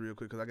numbers real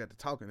quick because I got to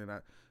talking, and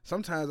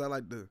sometimes I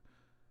like to,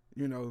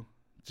 you know,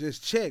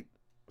 just check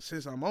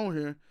since I'm on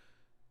here.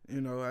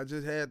 You know, I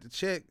just had to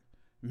check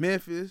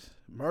Memphis,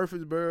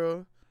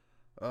 Murfreesboro,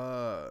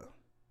 shout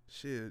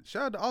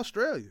out to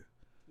Australia.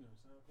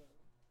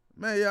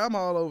 Man, yeah, I'm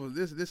all over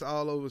this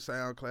all over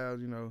SoundCloud,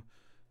 you know.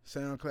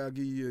 SoundCloud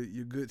give you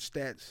your good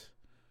stats.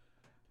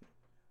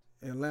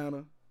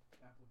 Atlanta.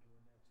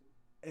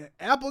 And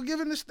Apple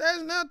giving the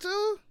stats now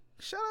too?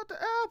 Shout out to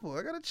Apple.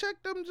 I gotta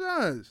check them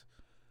Johns.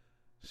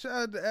 Shout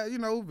out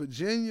to,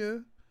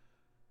 Virginia,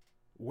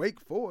 Wake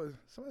Forest.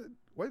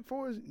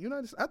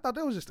 United States. I thought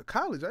that was just a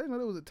college. I didn't know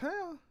that was a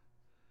town.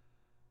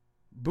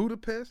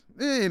 Budapest.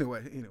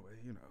 Anyway,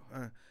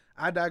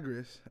 I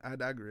digress.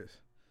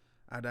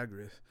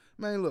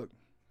 Man, look,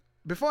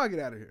 before I get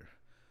out of here,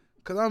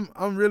 because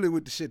I'm really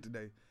with the shit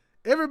today.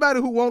 Everybody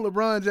who want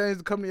LeBron James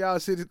to come to y'all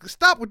city,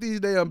 stop with these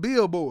damn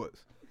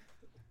billboards.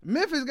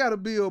 Memphis got a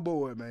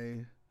billboard,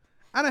 man.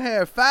 I done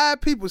had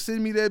 5 people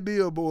send me that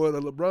billboard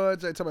of LeBron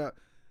James talking about,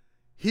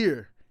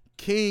 here,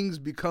 kings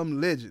become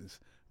legends.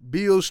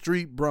 Beale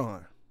Street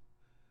Bron.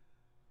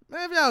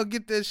 Man, if y'all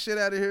get that shit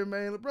out of here,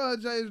 man,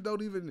 LeBron James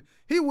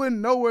he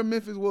wouldn't know where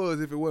Memphis was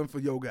if it wasn't for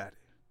Yo Gotti.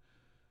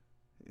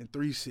 In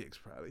 3-6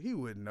 probably. He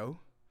wouldn't know.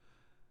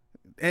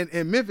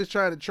 And Memphis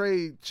trying to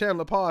trade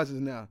Chandler Parsons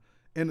now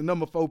in the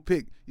number 4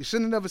 pick. You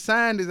shouldn't have never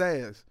signed his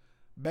ass.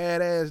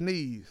 Badass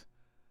knees.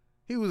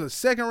 He was a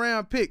 2nd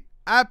round pick.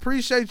 I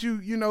appreciate you,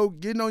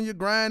 getting on your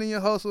grind and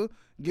your hustle,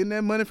 getting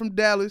that money from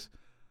Dallas.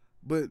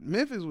 But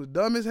Memphis was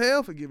dumb as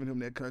hell for giving him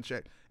that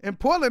contract. And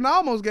Portland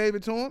almost gave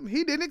it to him.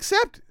 He didn't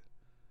accept it.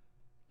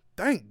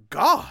 Thank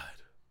God.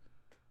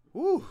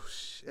 Ooh,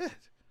 shit.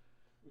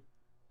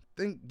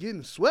 Think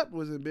getting swept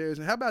was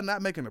embarrassing. How about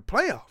not making the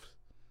playoffs?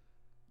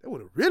 That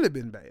would have really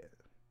been bad.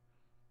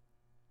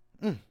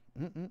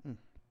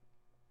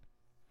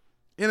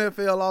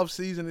 NFL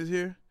offseason is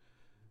here.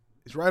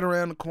 It's right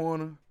around the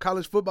corner.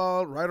 College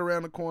football, right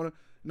around the corner.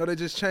 They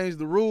just changed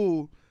the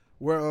rule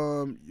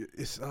where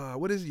it's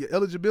what is it, your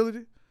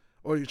eligibility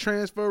or your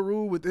transfer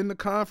rule within the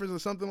conference or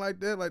something like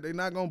that. Like they're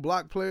not gonna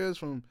block players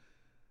from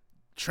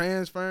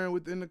transferring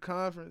within the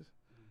conference.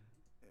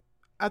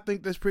 I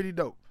think that's pretty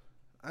dope.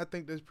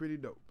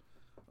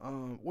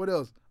 What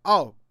else?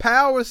 Oh,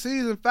 Power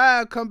Season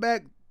 5 come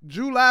back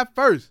July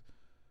 1st.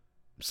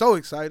 So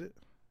excited.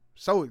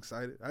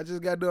 I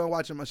just got done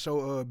watching my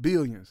show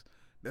Billions.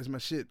 That's my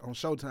shit on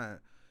Showtime.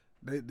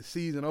 The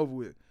season over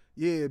with.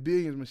 Yeah,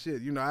 Billions my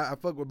shit. I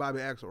fuck with Bobby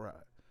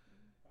Axelrod.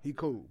 He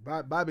cool.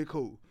 Bobby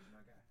cool.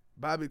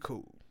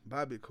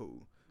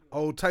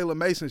 Old Taylor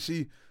Mason,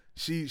 she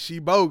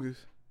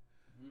bogus.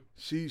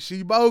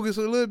 She bogus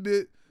a little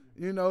bit.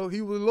 He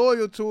was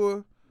loyal to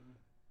her.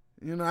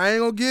 I ain't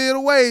gonna give it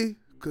away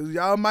because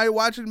y'all might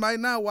watch it, might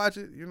not watch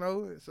it.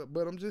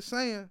 But I'm just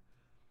saying.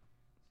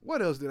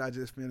 What else did I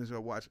just finish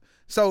up watching?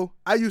 So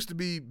I used to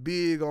be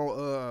big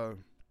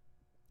on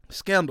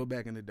Scandal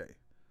back in the day.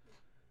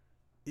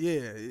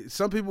 Yeah,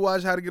 some people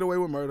watch How to Get Away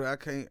with Murder. I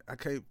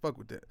can't fuck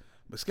with that.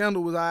 But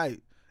Scandal was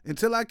alright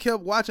until I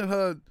kept watching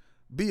her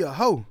be a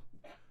hoe.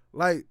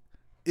 Like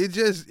it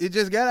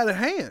just got out of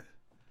hand.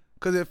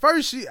 Cause at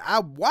first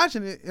I'm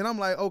watching it and I'm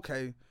like,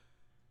 okay,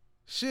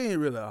 she ain't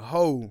really a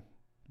hoe,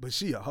 but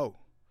she a hoe.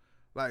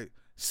 Like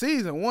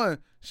season 1,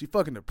 she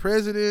fucking the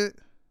president.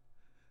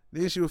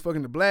 Then she was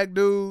fucking the black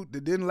dude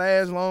that didn't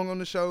last long on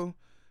the show.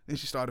 Then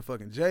she started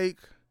fucking Jake.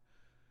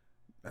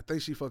 I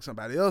think she fucked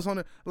somebody else on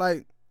it.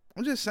 Like,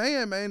 I'm just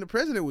saying, man, the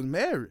president was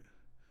married.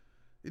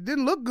 It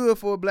didn't look good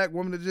for a black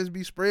woman to just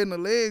be spreading her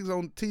legs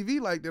on TV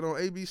like that on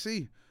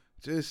ABC.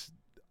 Just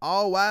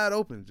all wide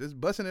open,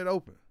 just busting it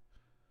open.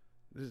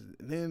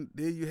 And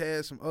then you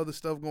had some other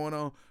stuff going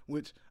on,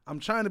 which I'm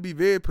trying to be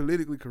very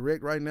politically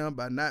correct right now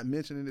by not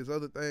mentioning this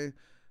other thing.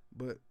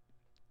 But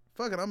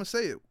fuck it, I'm going to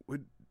say it.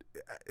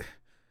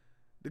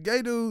 The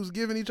gay dudes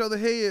giving each other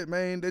head,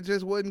 man, that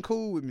just wasn't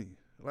cool with me.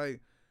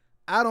 Like,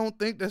 I don't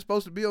think that's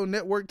supposed to be on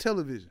network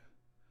television.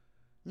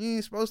 You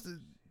ain't supposed to,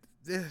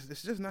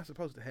 it's just not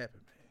supposed to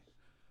happen, man.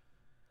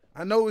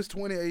 I know it's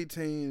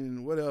 2018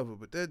 and whatever,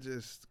 but that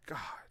just, God.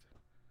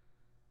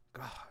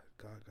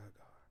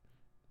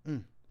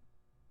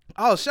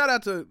 Oh, shout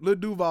out to Lil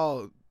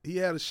Duval. He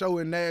had a show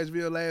in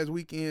Nashville last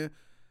weekend.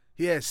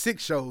 He had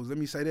 6 shows, let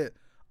me say that.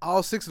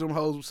 All 6 of them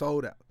hoes were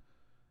sold out.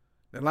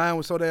 The line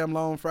was so damn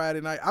long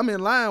Friday night. I'm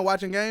in line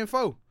watching Game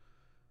 4.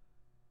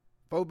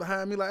 Folks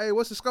behind me like, hey,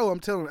 what's the score?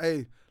 I'm telling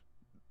them,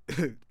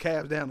 hey,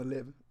 Cavs down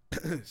 11.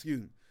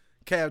 Excuse me.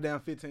 Cavs down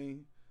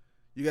 15.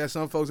 You got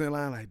some folks in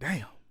line like,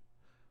 damn.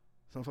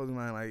 Some folks in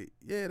line like,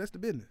 yeah, that's the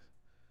business.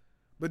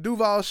 But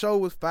Duval's show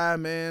was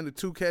fine, man. The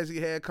 2 cats he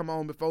had come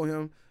on before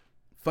him,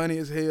 funny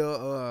as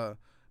hell.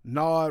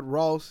 Nard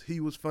Ross, he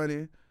was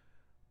funny.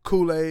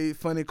 Kool-Aid,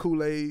 funny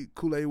Kool-Aid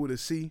with a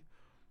C.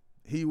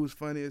 He was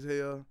funny as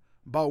hell.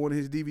 Bought one of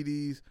his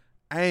DVDs.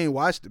 I ain't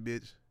watched the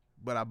bitch,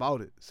 but I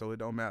bought it, so it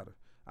don't matter.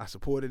 I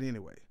support it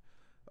anyway.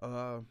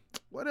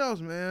 What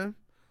else, man?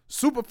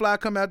 Superfly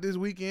come out this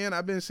weekend.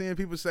 I've been seeing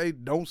people say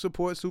don't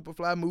support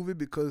Superfly movie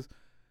because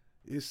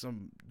it's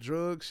some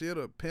drug shit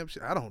or pimp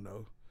shit. I don't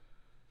know.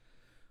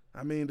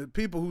 I mean, the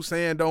people who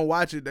saying don't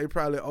watch it, they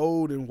probably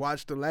old and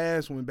watched the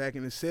last one back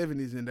in the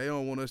 70s and they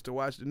don't want us to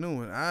watch the new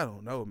one. I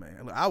don't know,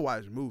 man. Look, I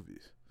watch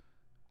movies.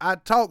 I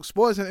talk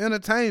sports and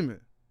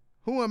entertainment.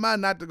 Who am I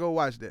not to go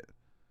watch that?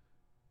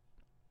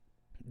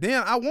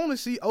 Then I want to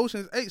see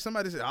Ocean's 8.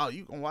 Somebody said, oh,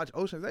 you gonna watch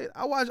Ocean's 8?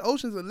 I watch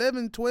Ocean's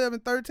 11, 12,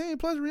 and 13,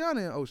 plus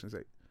Rihanna in Ocean's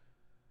 8. It's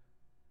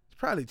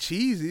probably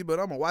cheesy, but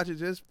I'm gonna watch it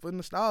just for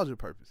nostalgia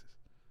purposes.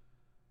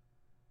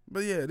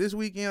 But yeah, this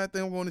weekend I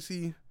think I'm going to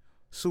see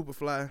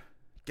Superfly.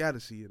 Gotta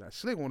see it. I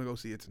slick want to go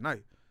see it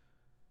tonight.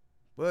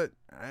 But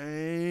I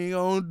ain't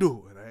gonna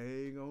do it. I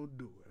ain't gonna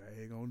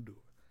do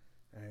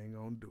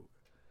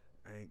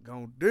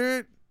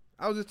it.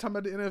 I was just talking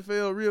about the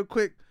NFL real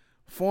quick.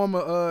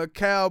 Former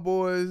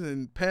Cowboys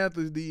and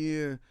Panthers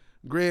DN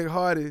Greg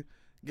Hardy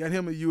got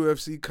him a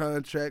UFC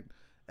contract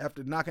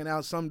after knocking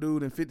out some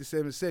dude in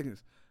 57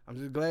 seconds. I'm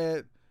just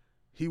glad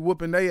he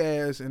whooping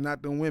their ass and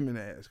not them women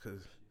ass,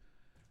 because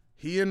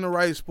he in the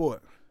right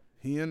sport.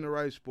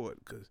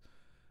 Because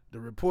the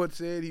report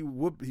said he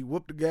whooped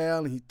the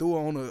gal and he threw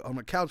her on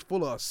a couch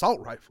full of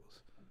assault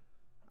rifles.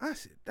 I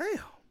said,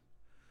 damn.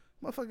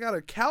 Motherfucker got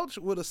a couch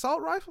with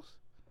assault rifles?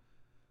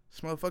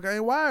 This motherfucker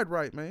ain't wired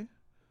right, man.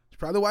 It's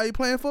probably why he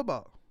playing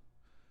football.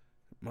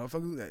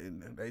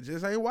 Motherfuckers, they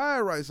just ain't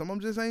wired right. Some of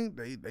them just ain't,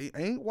 they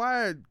ain't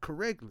wired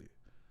correctly.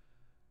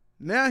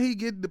 Now he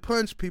get to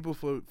punch people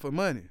for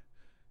money.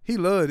 He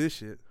love this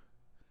shit.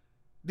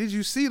 Did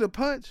you see the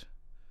punch?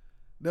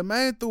 The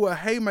man threw a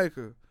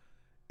haymaker,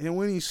 and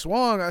when he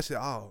swung, I said,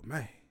 oh,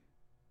 man,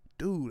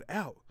 dude,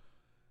 out.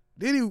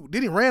 Then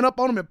he ran up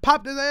on him and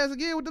popped his ass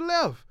again with the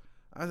left.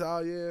 I said,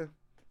 oh, yeah,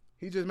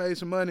 he just made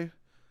some money.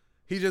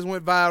 He just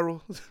went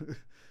viral.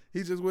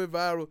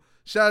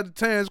 Shout out to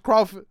Terrence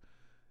Crawford.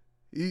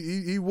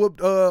 He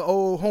whooped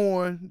old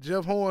Horn,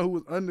 Jeff Horn, who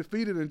was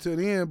undefeated until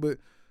the end. But,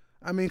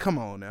 I mean, come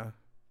on now.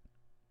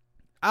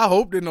 I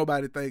hope that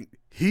nobody think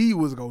he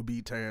was going to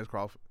beat Terrence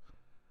Crawford.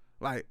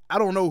 Like, I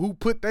don't know who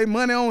put their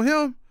money on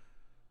him,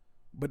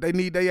 but they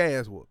need their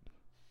ass whooped.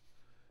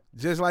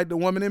 Just like the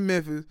woman in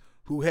Memphis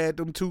who had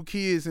them 2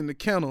 kids in the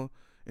kennel,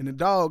 in the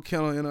dog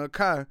kennel in her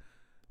car,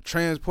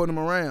 transporting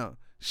them around.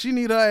 She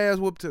need her ass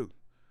whooped too.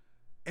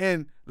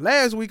 And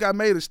last week I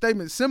made a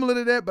statement similar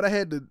to that, but I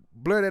had to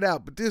blurt it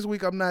out. But this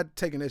week I'm not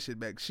taking that shit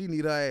back. She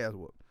need her ass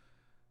whooped.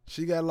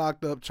 She got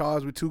locked up,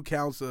 charged with 2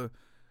 counts of,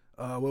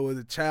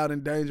 child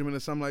endangerment or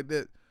something like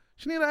that.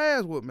 She need her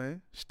ass whooped,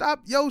 man.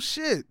 Stop your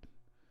shit.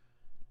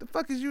 The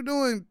fuck is you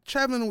doing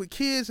traveling with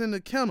kids in the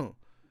kennel?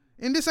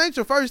 And this ain't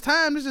your first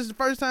time. This is the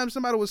first time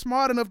somebody was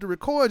smart enough to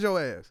record your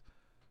ass.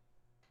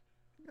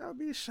 Y'all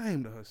be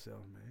ashamed of herself,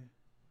 man.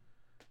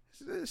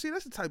 See,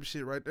 that's the type of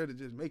shit right there that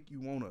just make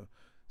you want to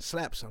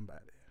slap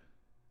somebody.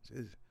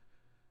 Just,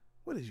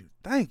 what is you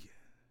thinking?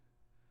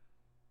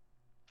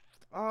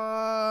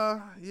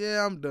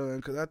 Yeah, I'm done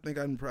because I think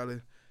I can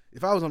probably,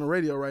 if I was on the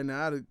radio right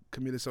now, I'd have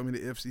committed so many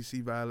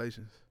FCC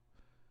violations.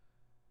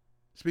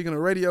 Speaking of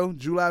radio,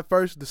 July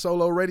 1st, the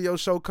Solo Radio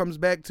Show comes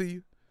back to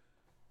you.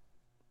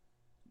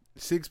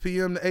 6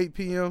 p.m. to 8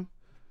 p.m.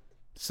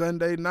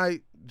 Sunday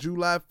night,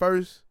 July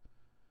 1st.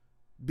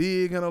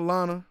 Big in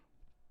Atlanta.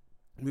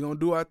 We're going to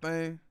do our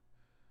thing.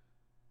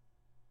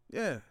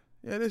 Yeah,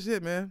 that's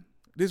it, man.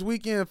 This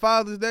weekend,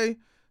 Father's Day.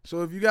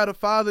 So if you got a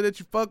father that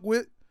you fuck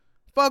with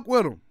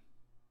him.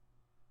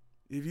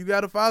 If you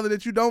got a father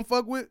that you don't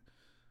fuck with,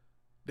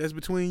 that's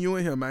between you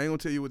and him. I ain't going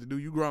to tell you what to do.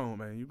 You grown,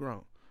 man. You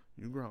grown.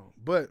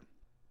 But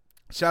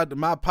shout out to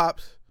my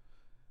pops,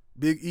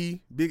 Big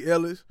E, Big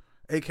Ellis,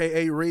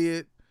 a.k.a.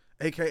 Red,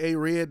 a.k.a.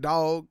 Red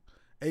Dog,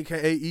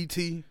 a.k.a.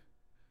 E.T.,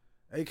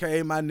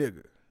 a.k.a. my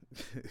nigga.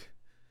 You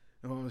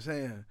know what I'm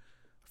saying?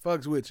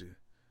 Fucks with you.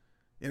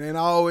 It ain't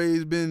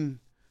always been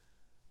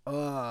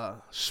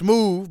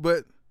smooth,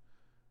 but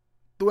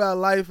throughout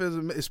life,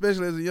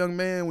 especially as a young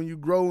man, when you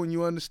grow and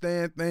you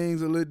understand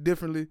things a little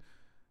differently,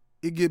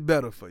 it get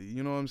better for you.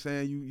 You know what I'm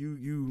saying?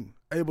 You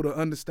able to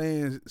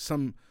understand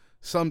some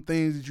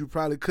things that you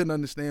probably couldn't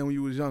understand when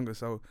you was younger.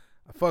 So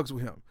I fucks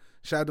with him.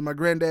 Shout out to my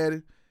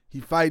granddaddy. He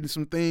fighting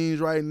some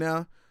things right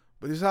now,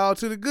 but it's all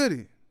to the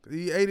goodie.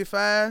 He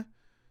 85.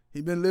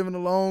 He been living a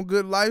long,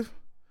 good life,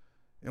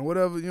 and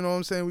whatever, you know what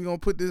I'm saying. We gonna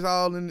put this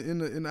all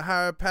in the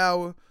higher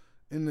power,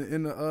 in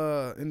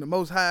the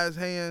Most High's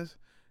hands,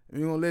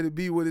 and we gonna let it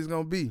be what it's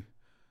gonna be.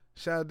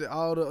 Shout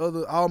out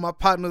to all my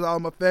partners,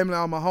 all my family,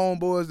 all my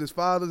homeboys. There's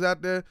fathers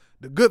out there,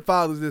 the good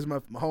fathers. There's my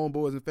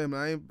homeboys and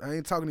family. I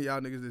ain't talking to y'all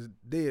niggas that's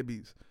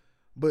deadbeats,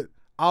 but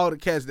all the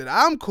cats that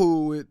I'm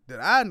cool with, that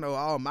I know,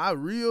 all my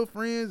real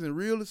friends and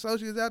real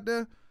associates out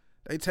there,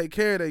 they take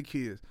care of their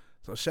kids.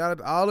 So shout out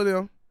to all of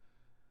them.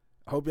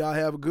 Hope y'all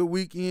have a good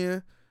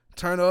weekend.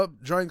 Turn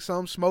up, drink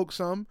some, smoke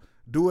some,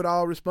 do it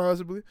all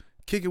responsibly,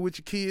 kick it with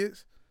your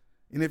kids.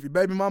 And if your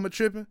baby mama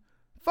tripping,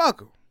 fuck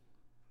them.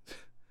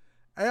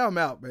 Hey, I'm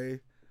out, babe.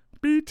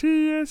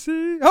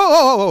 BTSE.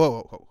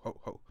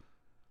 Ho.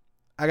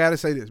 I got to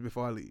say this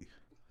before I leave.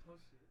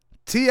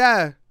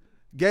 T.I.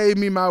 gave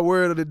me my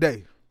word of the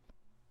day.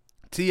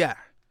 T.I.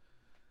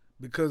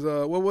 Because,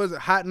 what was it,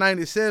 Hot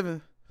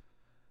 97,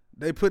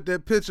 they put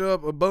that picture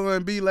up of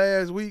Bun B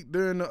last week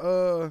during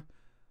the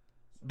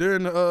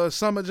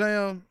Summer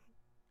Jam,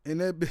 and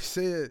that bitch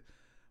said,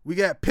 we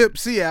got Pimp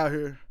C out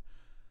here.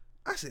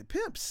 I said,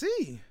 Pimp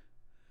C?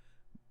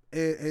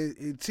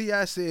 And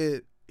T.I.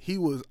 said he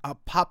was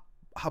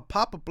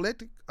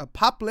apoplectic.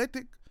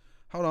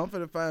 Hold on, I'm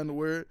finna find the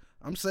word.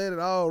 I'm saying it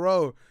all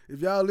wrong.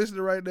 If y'all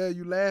listening right now,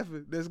 you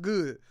laughing, that's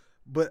good.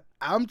 But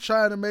I'm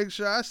trying to make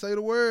sure I say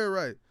the word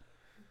right.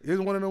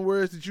 It's one of them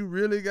words that you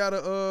really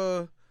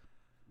gotta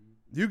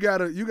you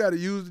gotta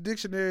use the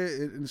dictionary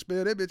and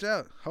spell that bitch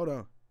out. Hold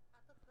on,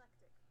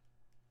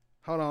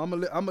 I'm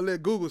gonna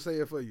let Google say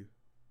it for you.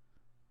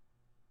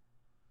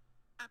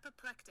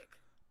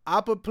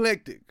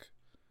 Apoplectic.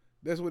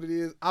 That's what it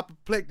is.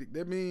 Apoplectic.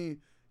 That means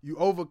you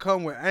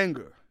overcome with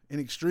anger and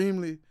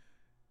extremely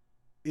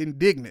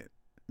indignant.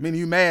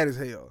 Meaning you mad as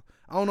hell.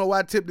 I don't know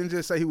why Tip didn't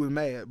just say he was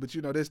mad, but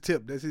you know, that's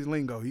Tip. That's his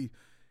lingo. He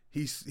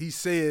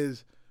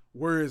says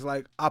words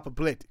like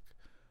apoplectic.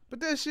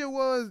 But that shit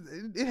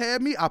it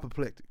had me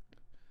apoplectic.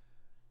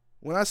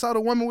 When I saw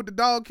the woman with the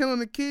dog killing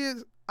the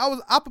kids, I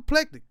was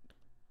apoplectic.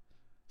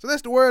 So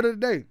that's the word of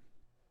the day.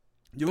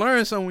 You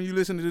learn something when you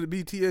listen to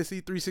the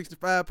BTSE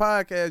 365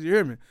 podcast. You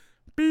hear me?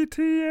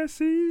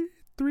 BTSE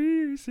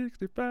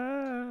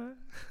 365.